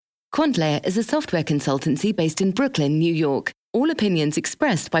QuantLayer is a software consultancy based in Brooklyn, New York. All opinions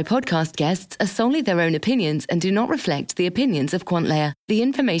expressed by podcast guests are solely their own opinions and do not reflect the opinions of QuantLayer. The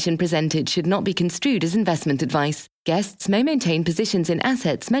information presented should not be construed as investment advice. Guests may maintain positions in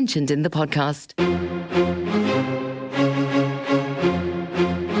assets mentioned in the podcast.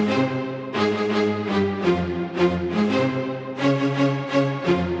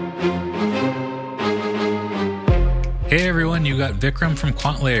 Hey everyone, you got Vikram from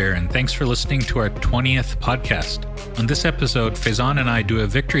QuantLayer, and thanks for listening to our 20th podcast. On this episode, Faizan and I do a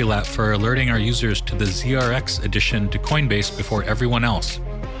victory lap for alerting our users to the ZRX addition to Coinbase before everyone else.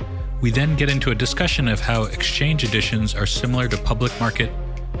 We then get into a discussion of how exchange additions are similar to public market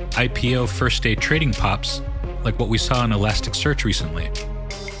IPO first day trading pops, like what we saw in Elasticsearch recently.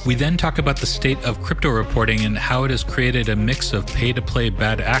 We then talk about the state of crypto reporting and how it has created a mix of pay-to-play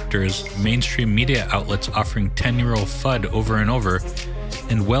bad actors, mainstream media outlets offering 10-year-old FUD over and over,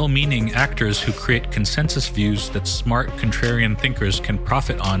 and well-meaning actors who create consensus views that smart contrarian thinkers can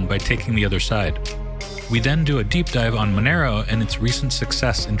profit on by taking the other side. We then do a deep dive on Monero and its recent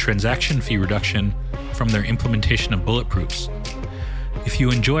success in transaction fee reduction from their implementation of bulletproofs. If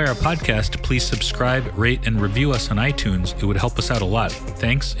you enjoy our podcast, please subscribe, rate, and review us on iTunes. It would help us out a lot.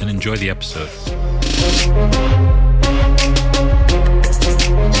 Thanks, and enjoy the episode.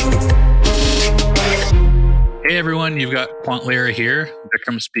 Hey everyone, you've got QuantLayer here.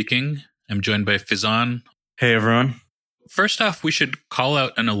 Vikram speaking. I'm joined by Faizan. Hey everyone. First off, we should call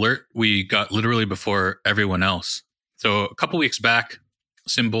out an alert we got literally before everyone else. So a couple weeks back,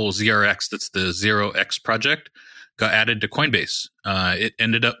 symbol ZRX, that's the 0x project, got added to Coinbase. It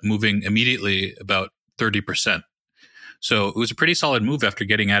ended up moving immediately about 30%. So it was a pretty solid move after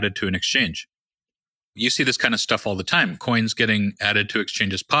getting added to an exchange. You see this kind of stuff all the time. Coins getting added to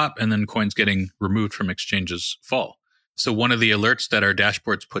exchanges pop, and then coins getting removed from exchanges fall. So one of the alerts that our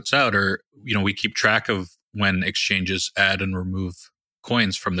dashboards puts out are, we keep track of when exchanges add and remove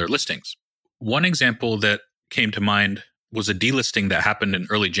coins from their listings. One example that came to mind was a delisting that happened in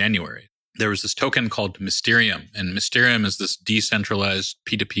early January. There was this token called Mysterium, and Mysterium is this decentralized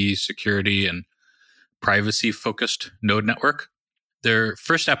P2P security and privacy-focused node network. Their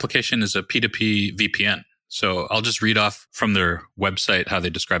first application is a P2P VPN. So I'll just read off from their website how they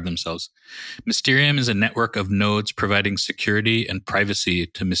describe themselves. Mysterium is a network of nodes providing security and privacy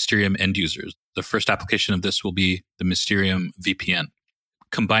to Mysterium end users. The first application of this will be the Mysterium VPN.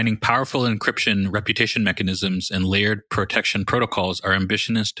 Combining powerful encryption reputation mechanisms and layered protection protocols, our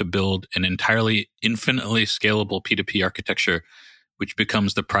ambition is to build an entirely infinitely scalable P2P architecture, which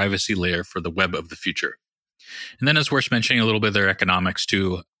becomes the privacy layer for the web of the future. And then it's worth mentioning a little bit of their economics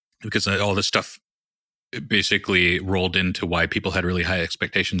too, because all this stuff basically rolled into why people had really high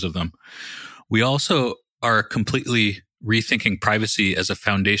expectations of them. We also are completely rethinking privacy as a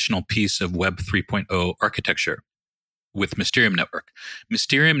foundational piece of Web 3.0 architecture with Mysterium Network.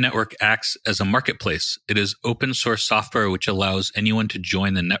 Mysterium Network acts as a marketplace. It is open source software which allows anyone to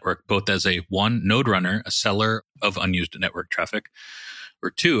join the network, both as a one, node runner, a seller of unused network traffic,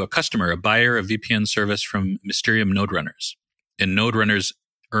 or two, a customer, a buyer of VPN service from Mysterium node runners. And node runners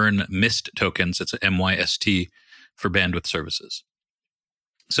earn MIST tokens, it's a MYST, for bandwidth services.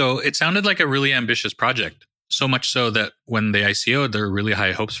 So it sounded like a really ambitious project, so much so that when they ICO'd, there were really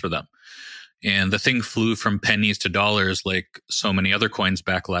high hopes for them. And the thing flew from pennies to dollars like so many other coins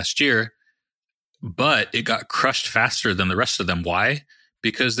back last year, but it got crushed faster than the rest of them. Why?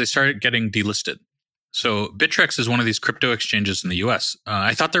 Because they started getting delisted. So Bittrex is one of these crypto exchanges in the US.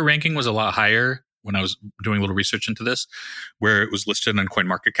 I thought their ranking was a lot higher when I was doing a little research into this, where it was listed on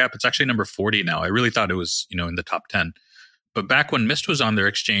CoinMarketCap. It's actually number 40 now. I really thought it was, in the top 10. But back when Myst was on their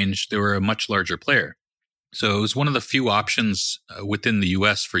exchange, they were a much larger player. So it was one of the few options within the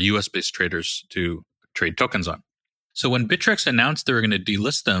US for US-based traders to trade tokens on. So when Bittrex announced they were going to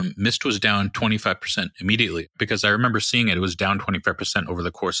delist them, Myst was down 25% immediately, because I remember seeing it. It was down 25% over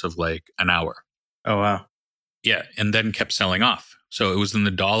the course of like an hour. Oh, wow. Yeah, and then kept selling off. So it was in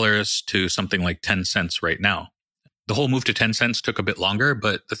the dollars to something like 10 cents right now. The whole move to 10 cents took a bit longer,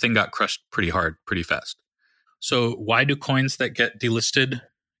 but the thing got crushed pretty hard, pretty fast. So why do coins that get delisted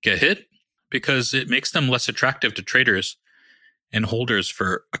get hit? Because it makes them less attractive to traders and holders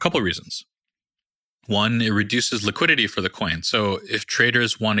for a couple of reasons. One, it reduces liquidity for the coin. So if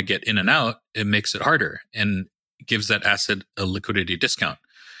traders want to get in and out, it makes it harder and gives that asset a liquidity discount.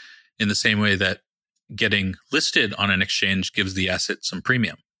 In the same way that getting listed on an exchange gives the asset some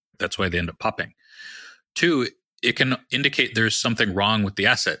premium. That's why they end up popping. Two, it can indicate there's something wrong with the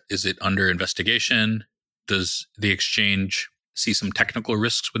asset. Is it under investigation? Does the exchange see some technical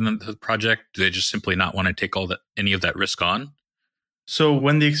risks within the project? Do they just simply not want to take any of that risk on? So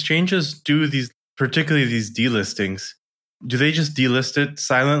when the exchanges do these, particularly these delistings, do they just delist it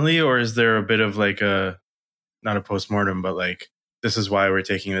silently, or is there a bit of like not a postmortem, but like, this is why we're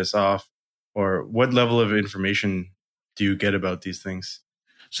taking this off? Or what level of information do you get about these things?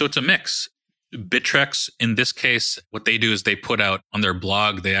 So it's a mix. Bittrex, in this case, what they do is they put out on their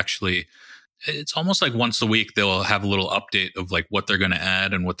blog, it's almost like once a week, they'll have a little update of like what they're going to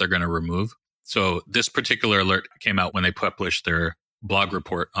add and what they're going to remove. So this particular alert came out when they published their blog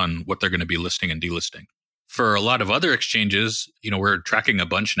report on what they're going to be listing and delisting. For a lot of other exchanges, we're tracking a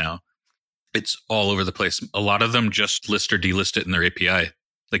bunch now. It's all over the place. A lot of them just list or delist it in their API.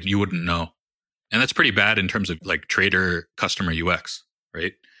 Like you wouldn't know. And that's pretty bad in terms of like trader customer UX,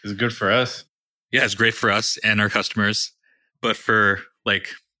 right? It's good for us. Yeah, it's great for us and our customers. But for like,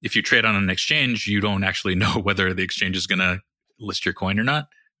 if you trade on an exchange, you don't actually know whether the exchange is going to list your coin or not.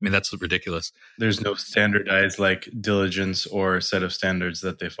 I mean, that's ridiculous. There's no standardized like diligence or set of standards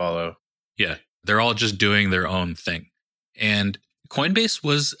that they follow. Yeah, they're all just doing their own thing. And Coinbase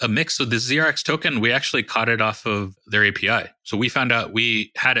was a mix. So the ZRX token, we actually caught it off of their API. So we found out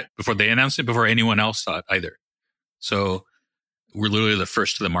we had it before they announced it, before anyone else saw it either. So we're literally the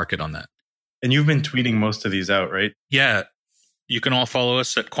first to the market on that. And you've been tweeting most of these out, right? Yeah. You can all follow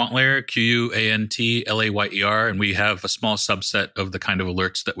us at QuantLayer, QUANTLAYER, and we have a small subset of the kind of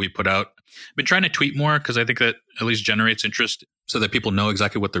alerts that we put out. I've been trying to tweet more because I think that at least generates interest so that people know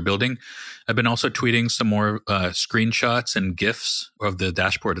exactly what they're building. I've been also tweeting some more screenshots and GIFs of the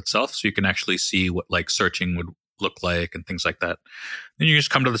dashboard itself so you can actually see what like searching would look like and things like that. Then you just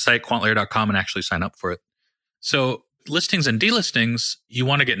come to the site, quantlayer.com, and actually sign up for it. So listings and delistings, you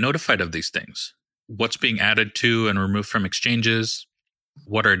want to get notified of these things. What's being added to and removed from exchanges?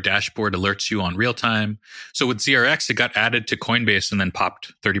 What our dashboard alerts you on real time? So with ZRX, it got added to Coinbase and then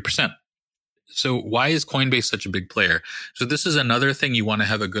popped 30%. So why is Coinbase such a big player? So this is another thing you want to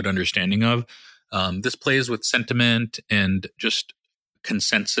have a good understanding of. This plays with sentiment and just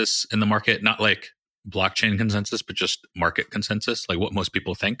consensus in the market, not like blockchain consensus, but just market consensus, like what most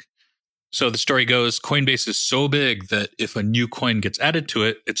people think. So the story goes, Coinbase is so big that if a new coin gets added to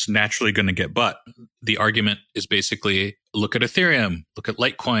it, it's naturally going to get bought. The argument is basically, look at Ethereum, look at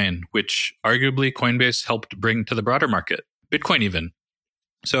Litecoin, which arguably Coinbase helped bring to the broader market, Bitcoin even.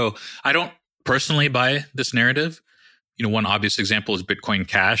 So I don't personally buy this narrative. One obvious example is Bitcoin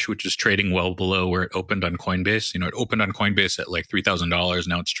Cash, which is trading well below where it opened on Coinbase. It opened on Coinbase at like $3,000.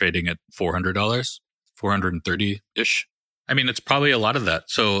 Now it's trading at $400, $430-ish. I mean, it's probably a lot of that.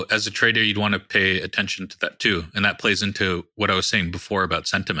 So as a trader, you'd want to pay attention to that too. And that plays into what I was saying before about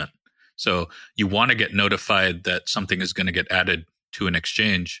sentiment. So you want to get notified that something is going to get added to an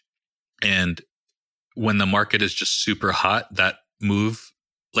exchange. And when the market is just super hot, that move,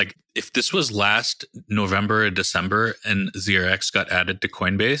 like if this was last November or December and ZRX got added to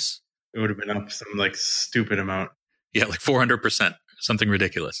Coinbase, it would have been up some like stupid amount. Yeah, like 400%, something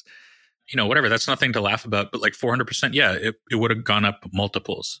ridiculous. Whatever, that's nothing to laugh about, but like 400%, yeah, it would have gone up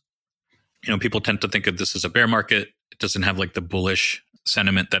multiples. People tend to think of this as a bear market. It doesn't have like the bullish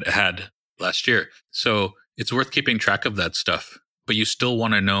sentiment that it had last year. So it's worth keeping track of that stuff, but you still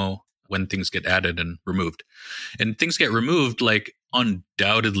want to know when things get added and removed. And things get removed, like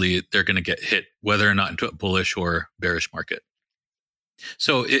undoubtedly they're going to get hit, whether or not into a bullish or bearish market.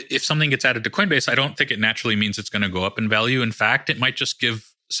 So if something gets added to Coinbase, I don't think it naturally means it's going to go up in value. In fact, it might just give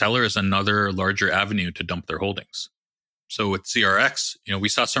sellers another larger avenue to dump their holdings. So with ZRX, we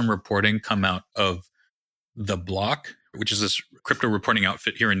saw some reporting come out of The Block, which is this crypto reporting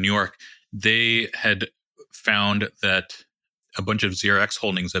outfit here in New York. They had found that a bunch of ZRX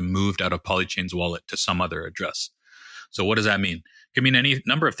holdings have moved out of Polychain's wallet to some other address. So what does that mean? It could mean any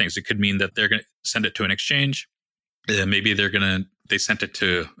number of things. It could mean that they're going to send it to an exchange. Maybe they sent it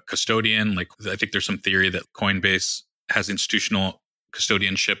to a custodian. Like I think there's some theory that Coinbase has institutional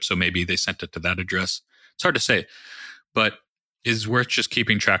custodianship, so maybe they sent it to that address. It's hard to say, but it's worth just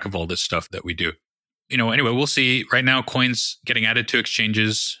keeping track of all this stuff that we do. Anyway, we'll see. Right now, coins getting added to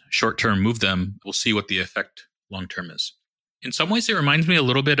exchanges, short-term move them. We'll see what the effect long-term is. In some ways, it reminds me a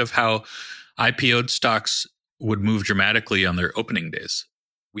little bit of how IPO'd stocks would move dramatically on their opening days.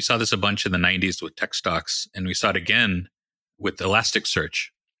 We saw this a bunch in the 90s with tech stocks, and we saw it again with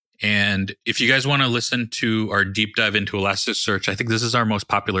Elasticsearch. And if you guys want to listen to our deep dive into Elasticsearch, I think this is our most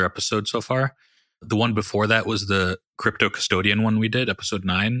popular episode so far. The one before that was the crypto custodian one we did, episode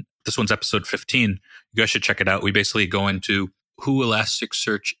 9. This one's episode 15. You guys should check it out. We basically go into who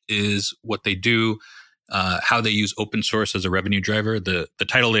Elasticsearch is, what they do, how they use open source as a revenue driver. The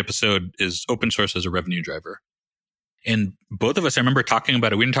title of the episode is Open Source as a Revenue Driver. And both of us, I remember talking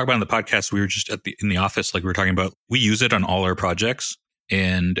about it. We didn't talk about it on the podcast. We were just in the office, like we were talking about. We use it on all our projects.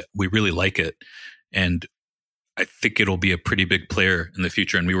 and we really like it. And I think it'll be a pretty big player in the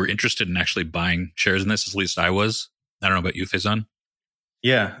future. And we were interested in actually buying shares in this, at least I was. I don't know about you, Faizan.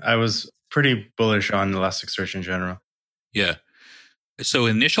 Yeah, I was pretty bullish on Elasticsearch in general. Yeah. So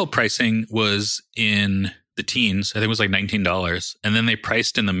initial pricing was in the teens. I think it was like $19. And then they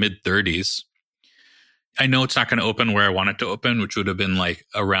priced in the mid 30s. I know it's not going to open where I want it to open, which would have been like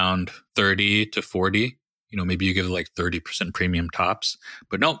around 30 to 40. Maybe you give it like 30% premium tops.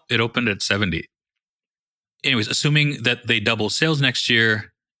 But no, it opened at 70. Anyways, assuming that they double sales next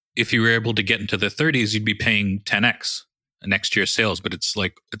year, if you were able to get into the 30s, you'd be paying 10x next year's sales. But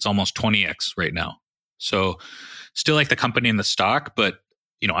it's almost 20x right now. So still like the company and the stock, but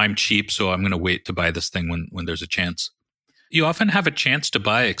I'm cheap, so I'm going to wait to buy this thing when there's a chance. You often have a chance to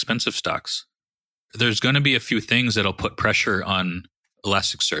buy expensive stocks. There's going to be a few things that'll put pressure on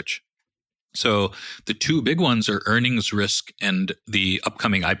Elasticsearch. So the two big ones are earnings risk and the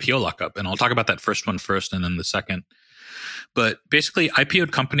upcoming IPO lockup. And I'll talk about that first one first and then the second. But basically,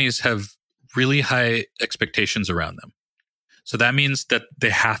 IPO'd companies have really high expectations around them. So that means that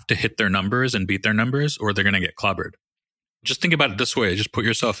they have to hit their numbers and beat their numbers or they're going to get clobbered. Just think about it this way. Just put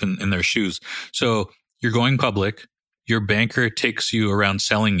yourself in their shoes. So you're going public. Your banker takes you around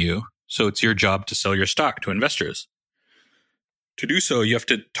selling you. So it's your job to sell your stock to investors. To do so, you have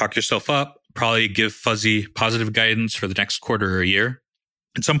to talk yourself up, probably give fuzzy positive guidance for the next quarter or a year.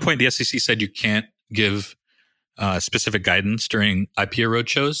 At some point, the SEC said you can't give specific guidance during IPO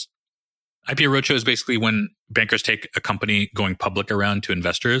roadshows. IPO roadshow is basically when bankers take a company going public around to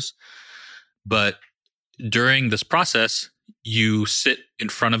investors. But during this process, you sit in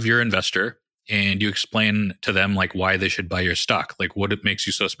front of your investor and you explain to them like why they should buy your stock, like what it makes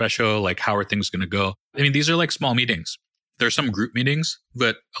you so special, like how are things going to go. I mean, these are like small meetings. There are some group meetings,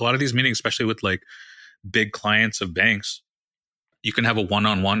 but a lot of these meetings, especially with like big clients of banks, you can have a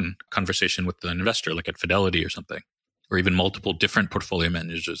one-on-one conversation with the investor, like at Fidelity or something, or even multiple different portfolio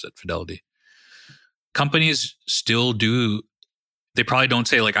managers at Fidelity. Companies still do, they probably don't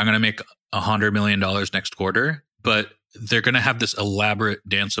say like, I'm going to make $100 million next quarter, but they're going to have this elaborate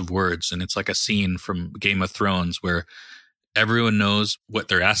dance of words. And it's like a scene from Game of Thrones where everyone knows what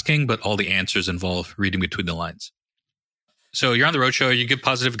they're asking, but all the answers involve reading between the lines. So you're on the roadshow, you give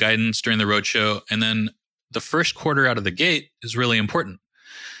positive guidance during the roadshow, and then the first quarter out of the gate is really important.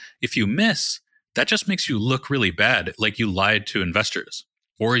 If you miss, that just makes you look really bad, like you lied to investors,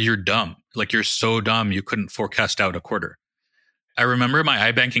 or you're dumb, like you're so dumb you couldn't forecast out a quarter. I remember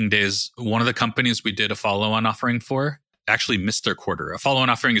my iBanking days, one of the companies we did a follow-on offering for actually missed their quarter. A follow-on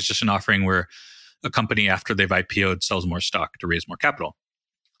offering is just an offering where a company, after they've IPO'd, sells more stock to raise more capital.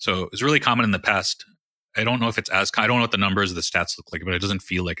 So it's really common in the past. I don't know if it's I don't know what the numbers of the stats look like, but it doesn't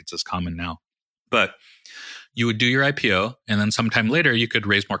feel like it's as common now. But you would do your IPO, and then sometime later, you could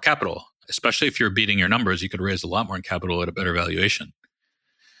raise more capital. Especially if you're beating your numbers, you could raise a lot more capital at a better valuation.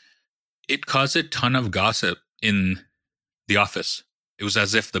 It caused a ton of gossip in the office. It was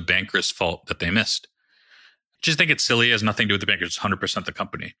as if the banker's fault that they missed. I just think it's silly. It has nothing to do with the banker. It's 100% the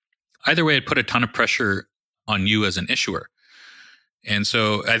company. Either way, it put a ton of pressure on you as an issuer. And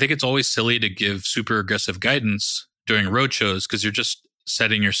so I think it's always silly to give super aggressive guidance during roadshows because you're just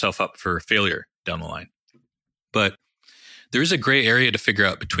setting yourself up for failure down the line. But there is a gray area to figure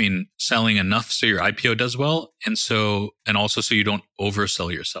out between selling enough so your IPO does well and also so you don't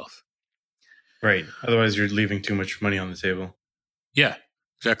oversell yourself. Right. Otherwise, you're leaving too much money on the table. Yeah,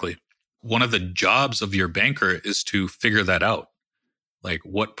 exactly. One of the jobs of your banker is to figure that out, like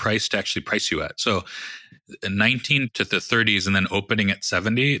what price to actually price you at. So 19 to the 30s and then opening at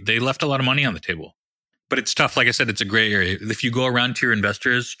 70, they left a lot of money on the table. But it's tough. Like I said, it's a gray area. If you go around to your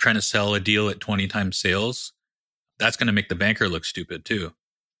investors trying to sell a deal at 20 times sales, that's going to make the banker look stupid too.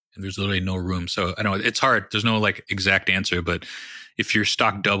 And there's literally no room. So I know it's hard. There's no like exact answer, but if your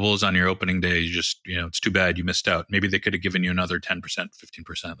stock doubles on your opening day, you just, it's too bad you missed out. Maybe they could have given you another 10%,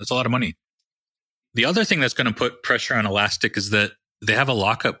 15%. That's a lot of money. The other thing that's going to put pressure on Elastic is that they have a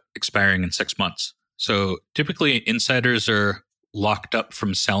lockup expiring in 6 months. So typically insiders are locked up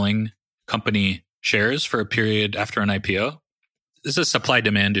from selling company shares for a period after an IPO. This is a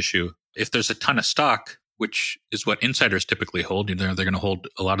supply-demand issue. If there's a ton of stock, which is what insiders typically hold, they're going to hold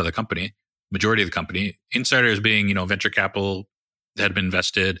a lot of the company, majority of the company. Insiders being, venture capital that had been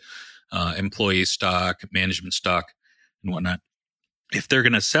invested, employee stock, management stock, and whatnot. If they're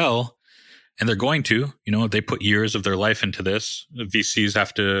going to sell, and they're going to, they put years of their life into this. The VCs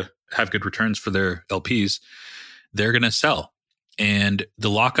have to have good returns for their LPs. They're going to sell. And the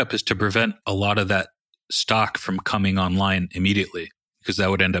lockup is to prevent a lot of that stock from coming online immediately, because that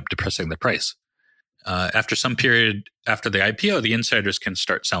would end up depressing the price. After some period after the IPO, the insiders can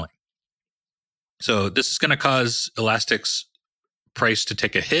start selling. So this is going to cause Elastic's price to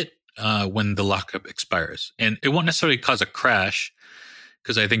take a hit when the lockup expires. And it won't necessarily cause a crash,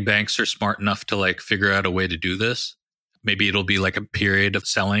 because I think banks are smart enough to like figure out a way to do this. Maybe it'll be like a period of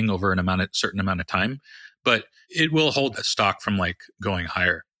selling over certain amount of time, but it will hold the stock from like going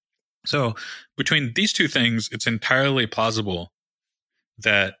higher. So between these two things, it's entirely plausible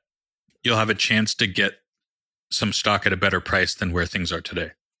that you'll have a chance to get some stock at a better price than where things are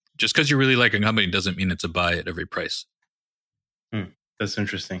today. Just because you really like a company doesn't mean it's a buy at every price. That's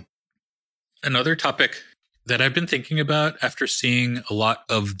interesting. Another topic that I've been thinking about after seeing a lot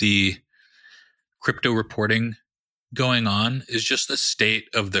of the crypto reporting going on is just the state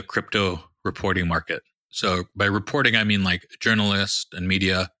of the crypto reporting market. So by reporting, I mean like journalists and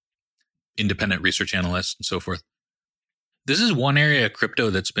media, independent research analysts, and so forth. This is one area of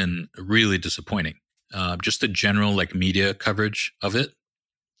crypto that's been really disappointing. Just the general like media coverage of it.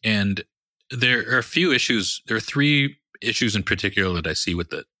 And there are a few issues. There are three issues in particular that I see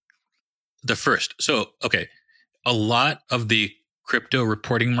with it. The first, a lot of the crypto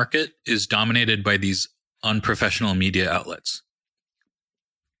reporting market is dominated by these unprofessional media outlets.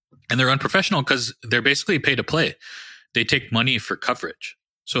 And they're unprofessional because they're basically pay to play. They take money for coverage.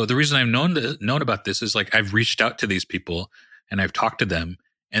 So the reason I've known about this is like I've reached out to these people and I've talked to them,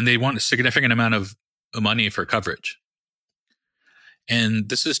 and they want a significant amount of money for coverage. And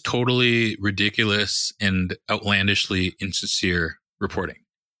this is totally ridiculous and outlandishly insincere reporting.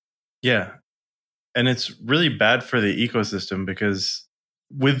 Yeah. And it's really bad for the ecosystem because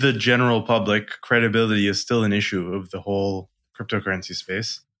with the general public, credibility is still an issue of the whole cryptocurrency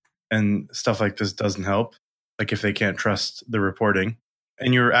space. And stuff like this doesn't help. Like if they can't trust the reporting.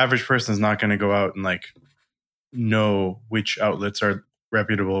 And your average person is not going to go out and like know which outlets are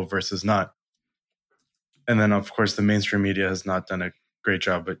reputable versus not. And then, of course, the mainstream media has not done a great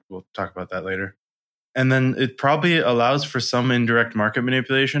job, but we'll talk about that later. And then it probably allows for some indirect market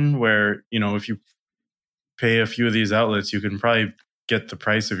manipulation where, if you pay a few of these outlets, you can probably get the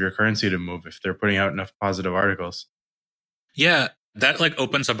price of your currency to move if they're putting out enough positive articles. Yeah, that like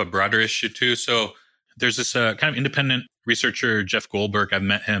opens up a broader issue too. So there's this kind of independent researcher, Jeff Goldberg. I've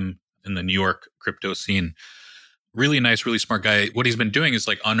met him in the New York crypto scene. Really nice, really smart guy. What he's been doing is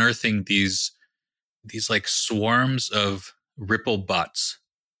like unearthing these like swarms of Ripple bots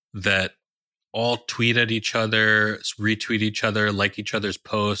that all tweet at each other, retweet each other, like each other's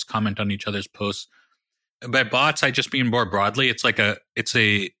posts, comment on each other's posts. By bots, I just mean more broadly. It's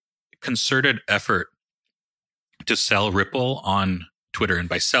a concerted effort to sell Ripple on Twitter. And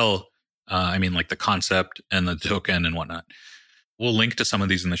by sell, I mean like the concept and the token and whatnot. We'll link to some of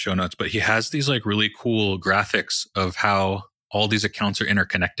these in the show notes, but he has these like really cool graphics of how all these accounts are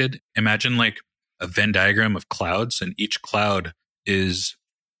interconnected. Imagine like a Venn diagram of clouds, and each cloud is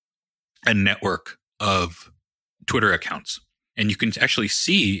a network of Twitter accounts. And you can actually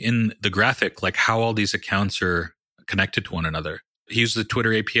see in the graphic like how all these accounts are connected to one another. He used the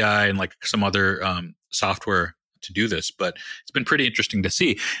Twitter API and like some other software to do this, but it's been pretty interesting to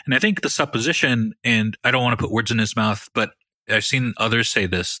see. And I think the supposition, and I don't want to put words in his mouth, but I've seen others say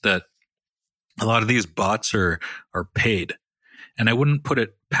this, that a lot of these bots are paid. And I wouldn't put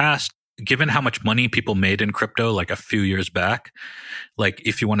it past, given how much money people made in crypto like a few years back, like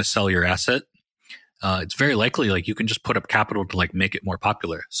if you want to sell your asset, it's very likely like you can just put up capital to like make it more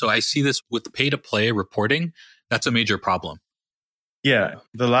popular. So I see this with the pay to play reporting. That's a major problem. Yeah.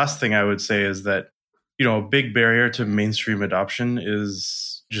 The last thing I would say is that, a big barrier to mainstream adoption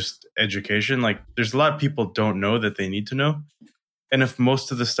is just education. Like there's a lot of people don't know that they need to know. And if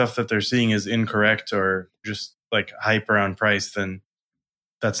most of the stuff that they're seeing is incorrect or just like hype around price, then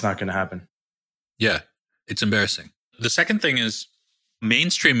that's not going to happen. Yeah, it's embarrassing. The second thing is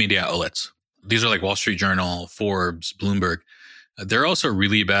mainstream media outlets. These are like Wall Street Journal, Forbes, Bloomberg. They're also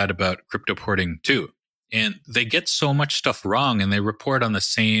really bad about crypto reporting too. And they get so much stuff wrong, and they report on the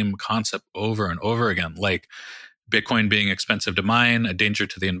same concept over and over again, like Bitcoin being expensive to mine, a danger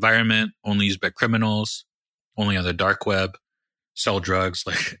to the environment, only used by criminals, only on the dark web, sell drugs.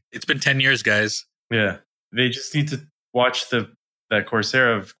 Like it's been 10 years, guys. Yeah. They just need to watch that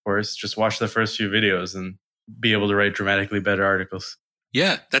Coursera course, just watch the first few videos and be able to write dramatically better articles.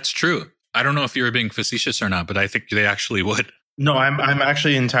 Yeah, that's true. I don't know if you were being facetious or not, but I think they actually would. No, I'm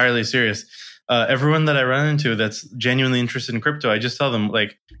actually entirely serious. Everyone that I run into that's genuinely interested in crypto, I just tell them,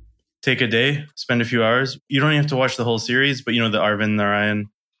 like, take a day, spend a few hours. You don't even have to watch the whole series, but the Arvind Narayan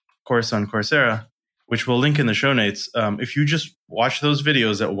course on Coursera, which we'll link in the show notes. If you just watch those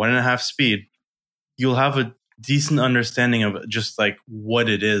videos at 1.5 speed, you'll have a decent understanding of just like what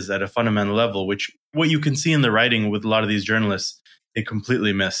it is at a fundamental level, which what you can see in the writing with a lot of these journalists, they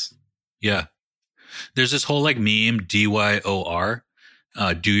completely miss. Yeah. There's this whole like meme, DYOR,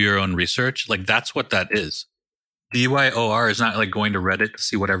 do your own research. Like that's what that is. DYOR is not like going to Reddit to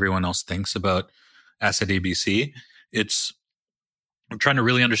see what everyone else thinks about asset ABC. It's trying to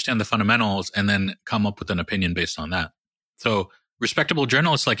really understand the fundamentals and then come up with an opinion based on that. So respectable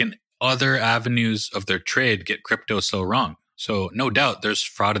journalists, like in other avenues of their trade, get crypto so wrong. So no doubt there's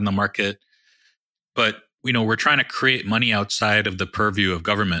fraud in the market, but we're trying to create money outside of the purview of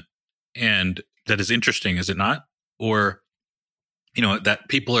government. And that is interesting, is it not? Or, that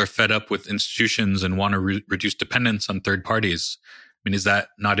people are fed up with institutions and want to reduce dependence on third parties. I mean, is that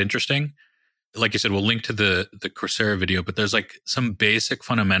not interesting? Like you said, we'll link to the Coursera video, but there's like some basic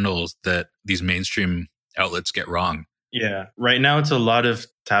fundamentals that these mainstream outlets get wrong. Yeah. Right now, it's a lot of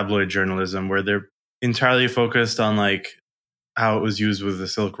tabloid journalism where they're entirely focused on like how it was used with the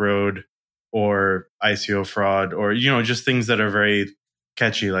Silk Road or ICO fraud or, just things that are very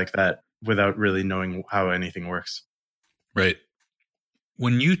catchy like that without really knowing how anything works. Right.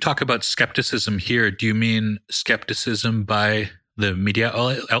 When you talk about skepticism here, do you mean skepticism by the media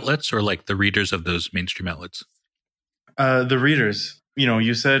outlets or like the readers of those mainstream outlets? The readers.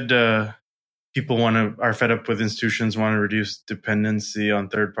 You said people are fed up with institutions, want to reduce dependency on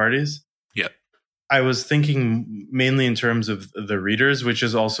third parties. Yeah. I was thinking mainly in terms of the readers, which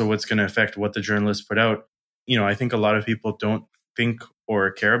is also what's going to affect what the journalists put out. I think a lot of people don't think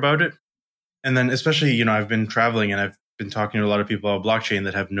or care about it. And then especially, I've been traveling and I've been talking to a lot of people about blockchain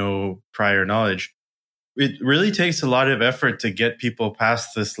that have no prior knowledge. It really takes a lot of effort to get people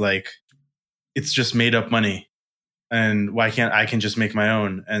past this, like, it's just made up money. And why can't I can just make my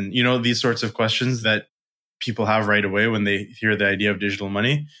own? And, these sorts of questions that people have right away when they hear the idea of digital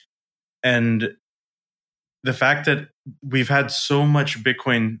money. And the fact that we've had so much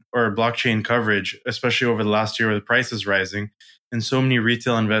Bitcoin or blockchain coverage, especially over the last year where the price is rising, and so many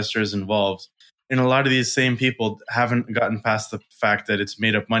retail investors involved, and a lot of these same people haven't gotten past the fact that it's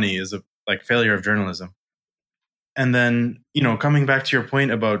made up money is a failure of journalism. And then, coming back to your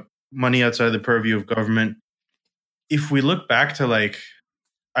point about money outside the purview of government, if we look back to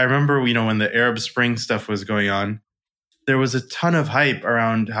I remember, when the Arab Spring stuff was going on, there was a ton of hype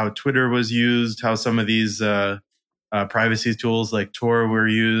around how Twitter was used, how some of these privacy tools like Tor were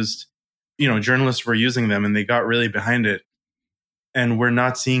used. Journalists were using them and they got really behind it. And we're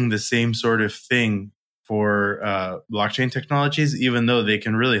not seeing the same sort of thing for blockchain technologies, even though they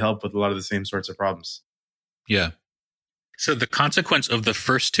can really help with a lot of the same sorts of problems. Yeah. So the consequence of the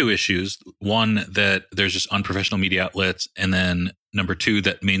first two issues, one, that there's just unprofessional media outlets, and then number two,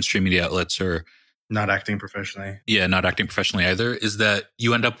 that mainstream media outlets are not acting professionally. Yeah, not acting professionally either, is that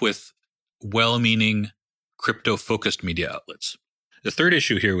you end up with well-meaning crypto-focused media outlets. The third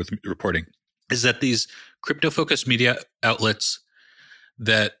issue here with reporting is that these crypto-focused media outlets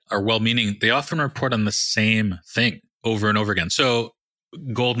that are well-meaning, they often report on the same thing over and over again. So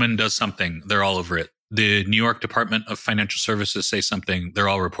Goldman does something, they're all over it. The New York Department of Financial Services say something, they're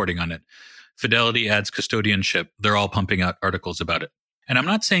all reporting on it. Fidelity adds custodianship, they're all pumping out articles about it. And I'm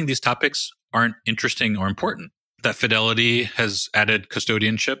not saying these topics aren't interesting or important. That Fidelity has added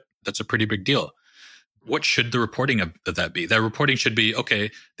custodianship, that's a pretty big deal. What should the reporting of that be? That reporting should be,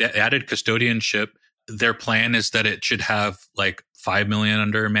 okay, they added custodianship. Their plan is that it should have like 5 million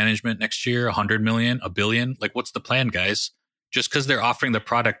under management next year, 100 million, a billion. Like, what's the plan, guys? Just because they're offering the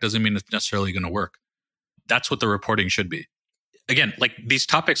product doesn't mean it's necessarily going to work. That's what the reporting should be. Again, like these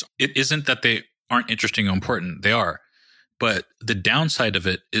topics, it isn't that they aren't interesting or important. They are. But the downside of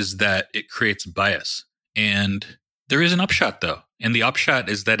it is that it creates bias. And there is an upshot, though. And the upshot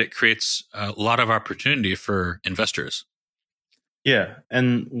is that it creates a lot of opportunity for investors. Yeah.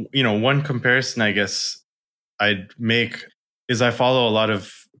 And, one comparison I guess I'd make is I follow a lot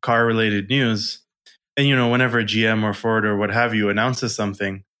of car-related news. And, whenever GM or Ford or what have you announces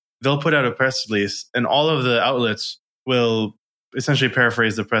something, they'll put out a press release and all of the outlets will essentially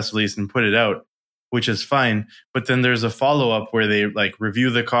paraphrase the press release and put it out, which is fine. But then there's a follow-up where they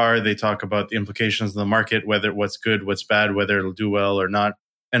review the car. They talk about the implications of the market, whether what's good, what's bad, whether it'll do well or not.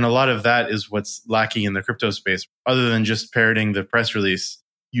 And a lot of that is what's lacking in the crypto space. Other than just parroting the press release,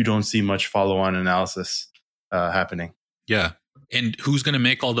 you don't see much follow-on analysis happening. Yeah. And who's going to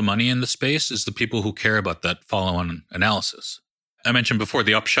make all the money in the space is the people who care about that follow-on analysis. I mentioned before,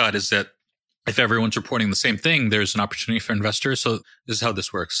 the upshot is that if everyone's reporting the same thing, there's an opportunity for investors. So this is how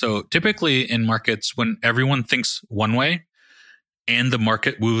this works. So typically in markets, when everyone thinks one way and the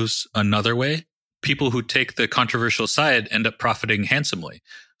market moves another way, people who take the controversial side end up profiting handsomely.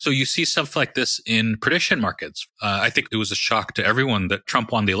 So you see stuff like this in prediction markets. I think it was a shock to everyone that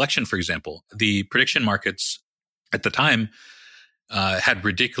Trump won the election, for example. The prediction markets at the time had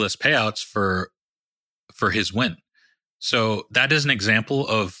ridiculous payouts for his win. So that is an example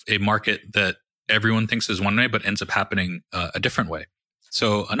of a market that everyone thinks is one way, but ends up happening a different way.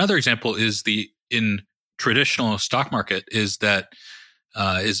 So another example is in traditional stock market is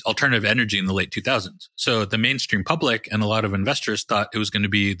alternative energy in the late 2000s. So the mainstream public and a lot of investors thought it was going to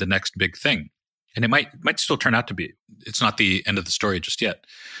be the next big thing. And it might still turn out to be. It's not the end of the story just yet.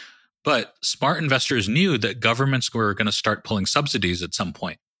 But smart investors knew that governments were going to start pulling subsidies at some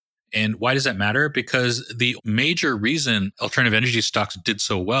point. And why does that matter? Because the major reason alternative energy stocks did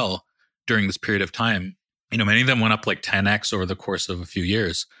so well during this period of time, many of them went up like 10x over the course of a few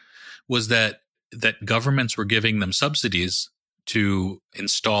years, was that governments were giving them subsidies to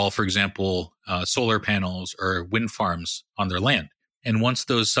install, for example, solar panels or wind farms on their land. And once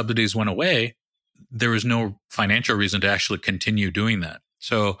those subsidies went away, there was no financial reason to actually continue doing that.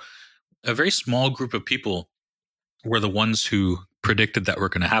 So a very small group of people were the ones who predicted that were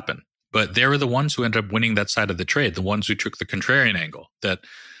going to happen. But they were the ones who ended up winning that side of the trade, the ones who took the contrarian angle, that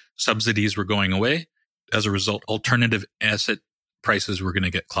subsidies were going away. As a result, alternative asset prices were going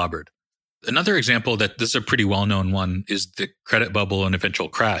to get clobbered. Another example that this is a pretty well-known one is the credit bubble and eventual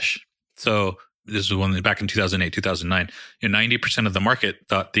crash. So this was one back in 2008, 2009. 90% of the market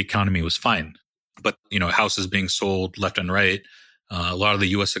thought the economy was fine. But, houses being sold left and right, a lot of the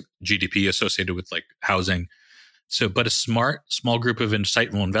US GDP associated with like housing. So, but a small group of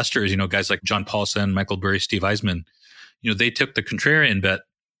insightful investors, guys like John Paulson, Michael Burry, Steve Eisman, they took the contrarian bet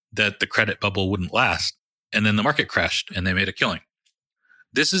that the credit bubble wouldn't last. And then the market crashed and they made a killing.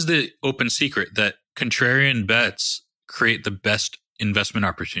 This is the open secret that contrarian bets create the best investment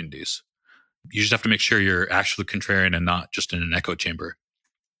opportunities. You just have to make sure you're actually contrarian and not just in an echo chamber.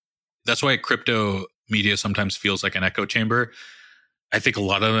 That's why crypto media sometimes feels like an echo chamber. I think a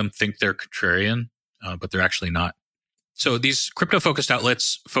lot of them think they're contrarian, but they're actually not. So these crypto-focused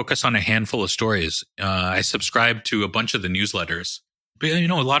outlets focus on a handful of stories. I subscribe to a bunch of the newsletters, but a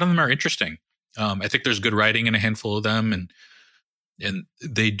lot of them are interesting. I think there's good writing in a handful of them, and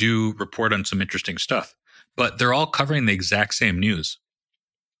they do report on some interesting stuff. But they're all covering the exact same news.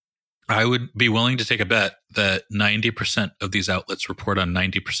 I would be willing to take a bet that 90% of these outlets report on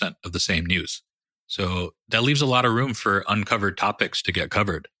 90% of the same news. So that leaves a lot of room for uncovered topics to get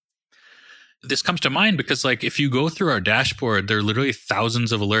covered. This comes to mind because if you go through our dashboard, there are literally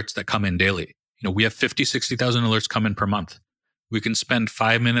thousands of alerts that come in daily. We have 50, 60,000 alerts come in per month. We can spend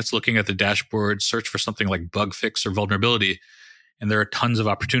 5 minutes looking at the dashboard, search for something like bug fix or vulnerability, and there are tons of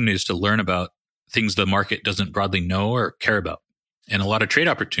opportunities to learn about things the market doesn't broadly know or care about, and a lot of trade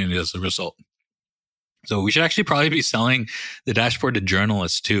opportunities as a result. So we should actually probably be selling the dashboard to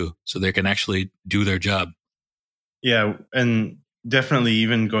journalists too, so they can actually do their job. Yeah, and definitely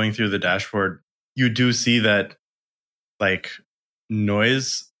even going through the dashboard, you do see that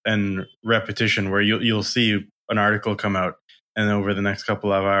noise and repetition where you'll see an article come out and over the next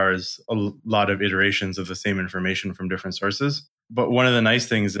couple of hours, a lot of iterations of the same information from different sources. But one of the nice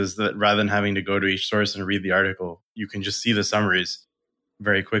things is that rather than having to go to each source and read the article, you can just see the summaries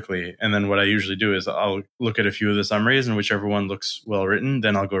very quickly. And then what I usually do is I'll look at a few of the summaries, and whichever one looks well written,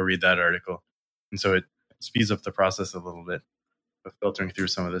 then I'll go read that article. And so it speeds up the process a little bit of filtering through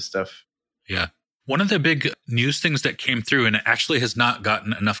some of this stuff. Yeah. One of the big news things that came through, and it actually has not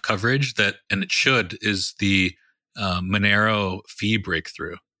gotten enough coverage and it should, is the Monero fee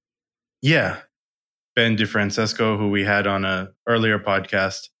breakthrough. Yeah. Ben DeFrancesco, who we had on a earlier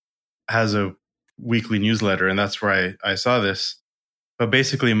podcast, has a weekly newsletter, and that's where I saw this. But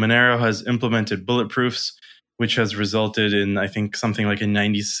basically, Monero has implemented bulletproofs, which has resulted in, I think, something like a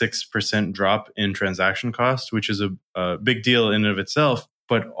 96% drop in transaction cost, which is a big deal in and of itself,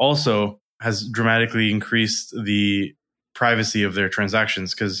 but also has dramatically increased the privacy of their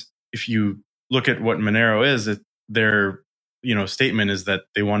transactions. Because if you look at what Monero is, their statement is that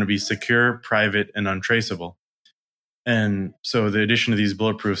they want to be secure, private, and untraceable. And so the addition of these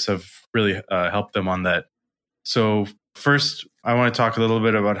bulletproofs have really helped them on that. So first, I want to talk a little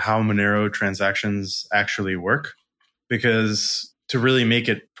bit about how Monero transactions actually work, because to really make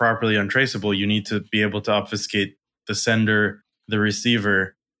it properly untraceable, you need to be able to obfuscate the sender, the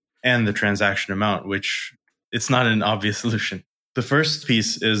receiver, and the transaction amount, which it's not an obvious solution. The first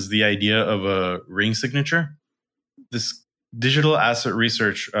piece is the idea of a ring signature. This Digital Asset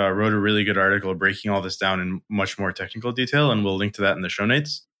Research wrote a really good article breaking all this down in much more technical detail, and we'll link to that in the show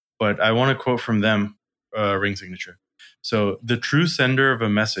notes. But I want to quote from them, ring signature. So the true sender of a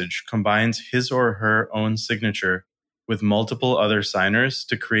message combines his or her own signature with multiple other signers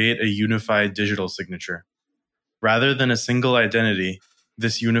to create a unified digital signature. Rather than a single identity,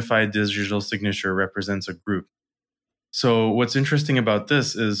 this unified digital signature represents a group. So what's interesting about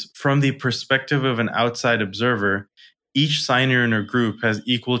this is from the perspective of an outside observer, each signer in a group has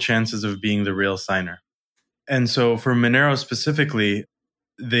equal chances of being the real signer. And so for Monero specifically,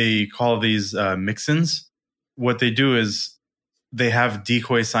 they call these mixins. What they do is they have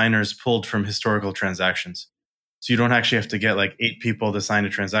decoy signers pulled from historical transactions. So you don't actually have to get like 8 people to sign a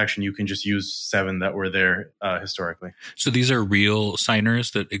transaction. You can just use 7 that were there historically. So these are real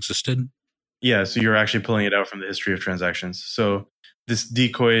signers that existed? Yeah, so you're actually pulling it out from the history of transactions. So this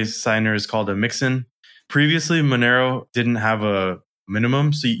decoy signer is called a mixin. Previously, Monero didn't have a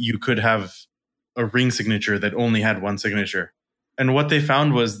minimum, so you could have a ring signature that only had one signature. And what they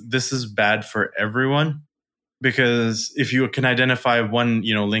found was this is bad for everyone, because if you can identify one,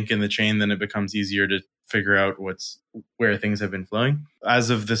 link in the chain, then it becomes easier to figure out where things have been flowing. As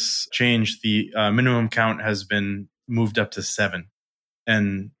of this change, the minimum count has been moved up to 7.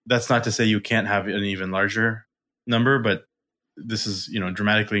 And that's not to say you can't have an even larger number, but this is,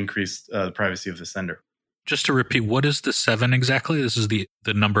 dramatically increased the privacy of the sender. Just to repeat, what is the 7 exactly? This is the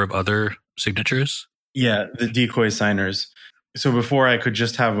number of other signatures? Yeah, the decoy signers. So before I could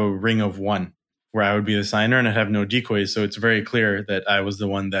just have a ring of 1 where I would be the signer and I'd have no decoys. So it's very clear that I was the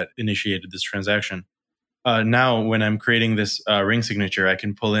one that initiated this transaction. Now, when I'm creating this ring signature, I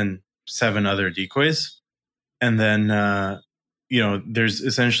can pull in 7 other decoys. And then, there's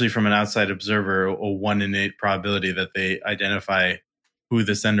essentially from an outside observer, a 1 in 8 probability that they identify who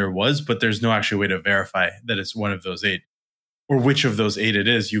the sender was, but there's no actual way to verify that it's one of those 8. Or which of those 8 it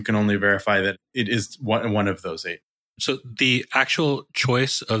is. You can only verify that it is one of those 8. So the actual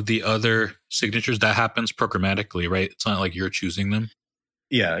choice of the other signatures, that happens programmatically, right? It's not like you're choosing them?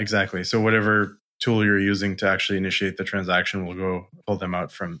 Yeah, exactly. So whatever tool you're using to actually initiate the transaction will go pull them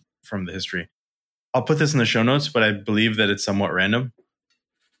out from the history. I'll put this in the show notes, but I believe that it's somewhat random,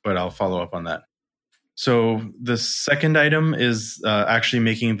 but I'll follow up on that. So the second item is actually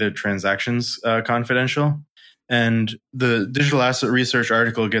making the transactions confidential. And the digital asset research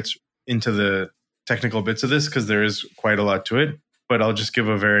article gets into the technical bits of this because there is quite a lot to it, but I'll just give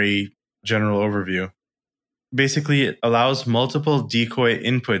a very general overview. Basically, it allows multiple decoy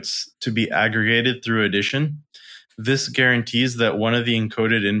inputs to be aggregated through addition. This guarantees that one of the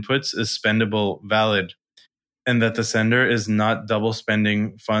encoded inputs is spendable valid and that the sender is not double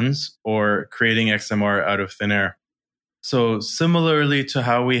spending funds or creating XMR out of thin air. So similarly to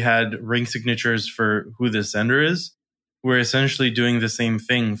how we had ring signatures for who the sender is, we're essentially doing the same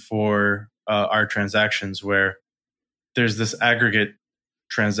thing for our transactions where there's this aggregate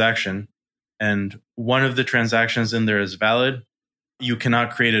transaction and one of the transactions in there is valid. You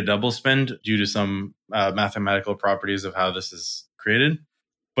cannot create a double spend due to some mathematical properties of how this is created.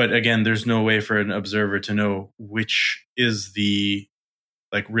 But again, there's no way for an observer to know which is the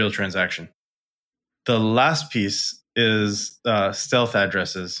real transaction. The last piece is stealth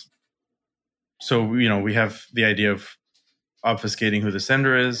addresses. So, we have the idea of obfuscating who the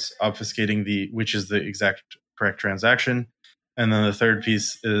sender is, obfuscating which is the exact correct transaction. And then the third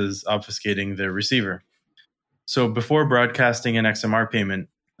piece is obfuscating the receiver. So before broadcasting an XMR payment,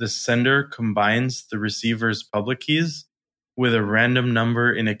 the sender combines the receiver's public keys with a random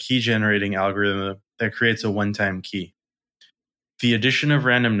number in a key generating algorithm that creates a one-time key. The addition of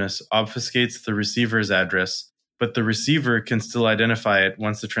randomness obfuscates the receiver's address, but the receiver can still identify it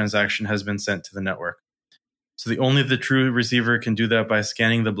once the transaction has been sent to the network. So only the true receiver can do that by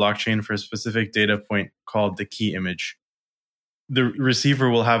scanning the blockchain for a specific data point called the key image. The receiver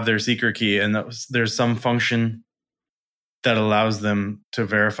will have their secret key, and there's some function that allows them to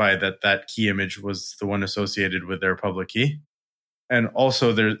verify that that key image was the one associated with their public key. And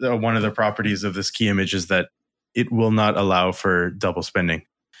also, one of the properties of this key image is that it will not allow for double spending.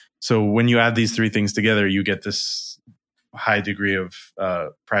 So when you add these 3 things together, you get this high degree of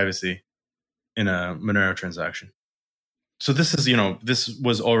privacy in a Monero transaction. So this is, this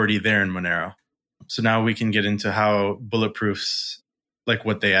was already there in Monero. So now we can get into how bulletproofs,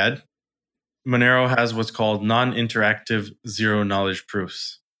 what they add. Monero has what's called non-interactive zero-knowledge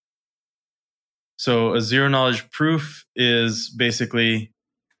proofs. So a zero-knowledge proof is basically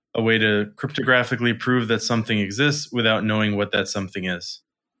a way to cryptographically prove that something exists without knowing what that something is.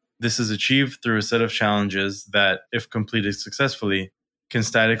 This is achieved through a set of challenges that, if completed successfully, can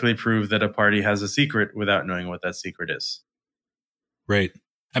statically prove that a party has a secret without knowing what that secret is. Right.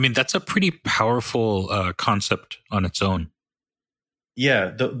 I mean, that's a pretty powerful concept on its own.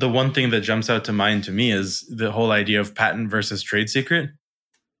 Yeah. The one thing that jumps out to mind to me is the whole idea of patent versus trade secret,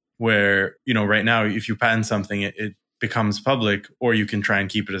 where, right now, if you patent something, it becomes public, or you can try and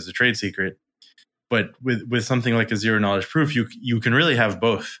keep it as a trade secret. But with something like a zero knowledge proof, you can really have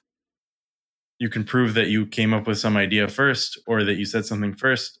both. You can prove that you came up with some idea first, or that you said something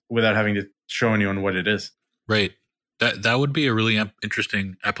first without having to show anyone what it is. Right. That would be a really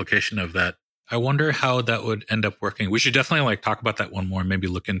interesting application of that. I wonder how that would end up working. We should definitely talk about that one more and maybe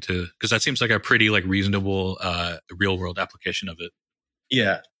look into, because that seems like a pretty reasonable real world application of it.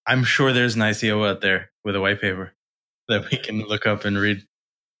 Yeah, I'm sure there's an ICO out there with a white paper that we can look up and read.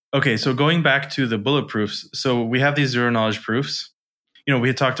 Okay, so going back to the bulletproofs. So we have these zero knowledge proofs. We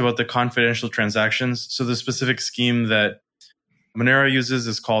had talked about the confidential transactions. So the specific scheme that Monero uses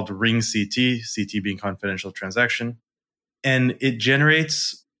is called Ring CT, CT being confidential transaction. And it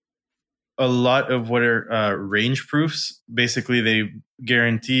generates a lot of what are range proofs. Basically, they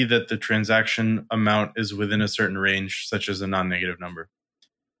guarantee that the transaction amount is within a certain range, such as a non-negative number.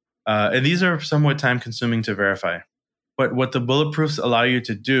 And these are somewhat time-consuming to verify. But what the bulletproofs allow you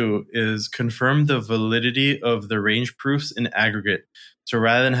to do is confirm the validity of the range proofs in aggregate. So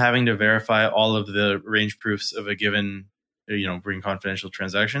rather than having to verify all of the range proofs of a given, Ring confidential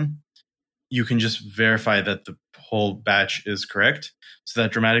transaction, you can just verify that the whole batch is correct. So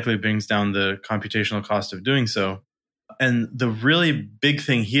that dramatically brings down the computational cost of doing so. And the really big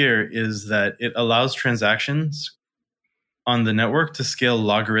thing here is that it allows transactions on the network to scale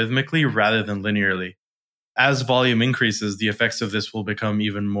logarithmically rather than linearly. As volume increases, the effects of this will become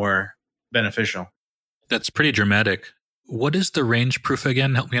even more beneficial. That's pretty dramatic. What is the range proof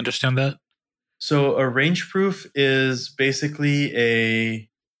again? Help me understand that. So a range proof is basically a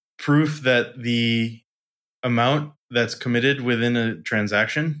proof that the amount that's committed within a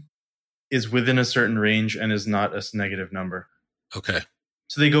transaction is within a certain range and is not a negative number. Okay.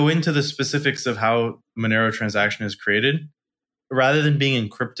 So they go into the specifics of how Monero transaction is created. Rather than being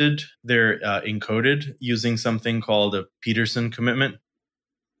encrypted, they're encoded using something called a Peterson commitment.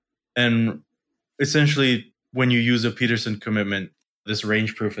 And essentially, when you use a Peterson commitment, this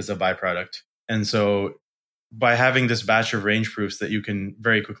range proof is a byproduct. And so by having this batch of range proofs that you can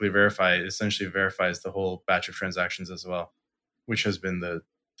very quickly verify, it essentially verifies the whole batch of transactions as well, which has been the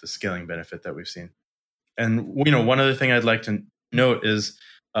scaling benefit that we've seen. And one other thing I'd like to note is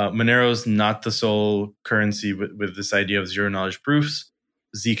Monero's not the sole currency with this idea of zero knowledge proofs.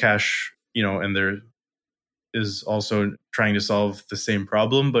 Zcash, and there is also trying to solve the same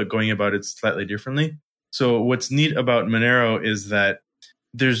problem, but going about it slightly differently. So what's neat about Monero is that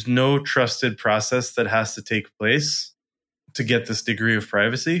there's no trusted process that has to take place to get this degree of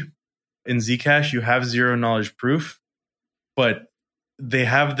privacy. In Zcash, you have zero knowledge proof, but they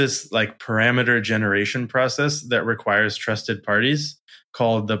have this parameter generation process that requires trusted parties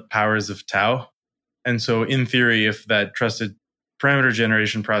called the powers of Tau. And so in theory, if that trusted parameter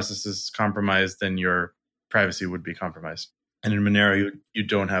generation process is compromised, then your privacy would be compromised. And in Monero, you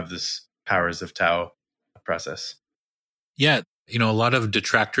don't have this powers of Tau process. Yeah. A lot of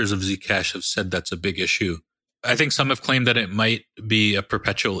detractors of Zcash have said that's a big issue. I think some have claimed that it might be a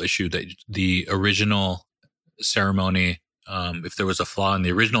perpetual issue, that the original ceremony, if there was a flaw in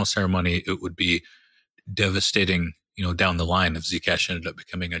the original ceremony, it would be devastating, down the line if Zcash ended up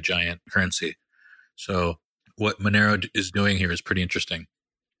becoming a giant currency. So what Monero is doing here is pretty interesting.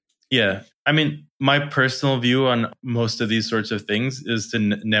 Yeah. I mean, my personal view on most of these sorts of things is to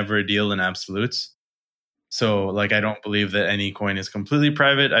never deal in absolutes. So I don't believe that any coin is completely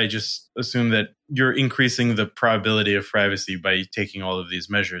private. I just assume that you're increasing the probability of privacy by taking all of these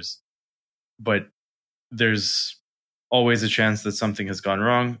measures. But there's always a chance that something has gone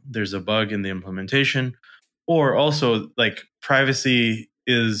wrong. There's a bug in the implementation. Or also, privacy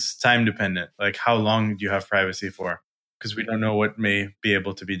is time dependent. How long do you have privacy for? Because we don't know what may be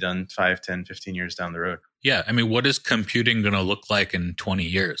able to be done 5, 10, 15 years down the road. Yeah. I mean, what is computing going to look like in 20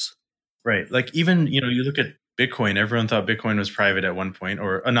 years? Right. Even, you look at Bitcoin, everyone thought Bitcoin was private at one point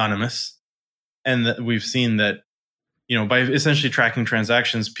or anonymous. And we've seen that, by essentially tracking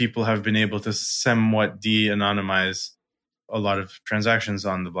transactions, people have been able to somewhat de-anonymize a lot of transactions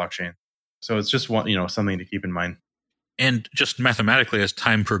on the blockchain. So it's just something to keep in mind. And just mathematically, as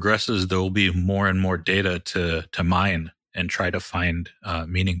time progresses, there will be more and more data to mine and try to find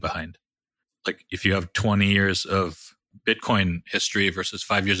meaning behind. If you have 20 years of Bitcoin history versus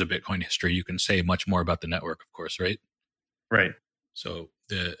 5 years of Bitcoin history, you can say much more about the network, of course, right? Right. So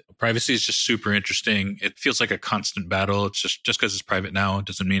the privacy is just super interesting. It feels like a constant battle. It's just because it's private now, it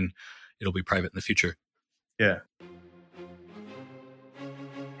doesn't mean it'll be private in the future. Yeah.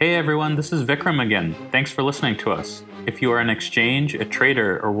 Hey everyone, this is Vikram again. Thanks for listening to us. If you are an exchange, a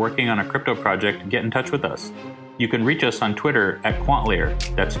trader, or working on a crypto project, get in touch with us. You can reach us on Twitter at Quantlayer.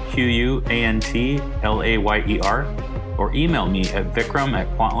 That's QUANTLAYER. or email me at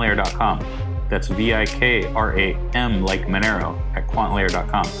vikram@quantlayer.com. That's VIKRAM like Monero at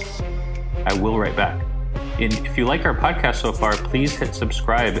quantlayer.com. I will write back. And if you like our podcast so far, please hit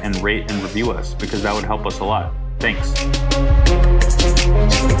subscribe and rate and review us because that would help us a lot. Thanks.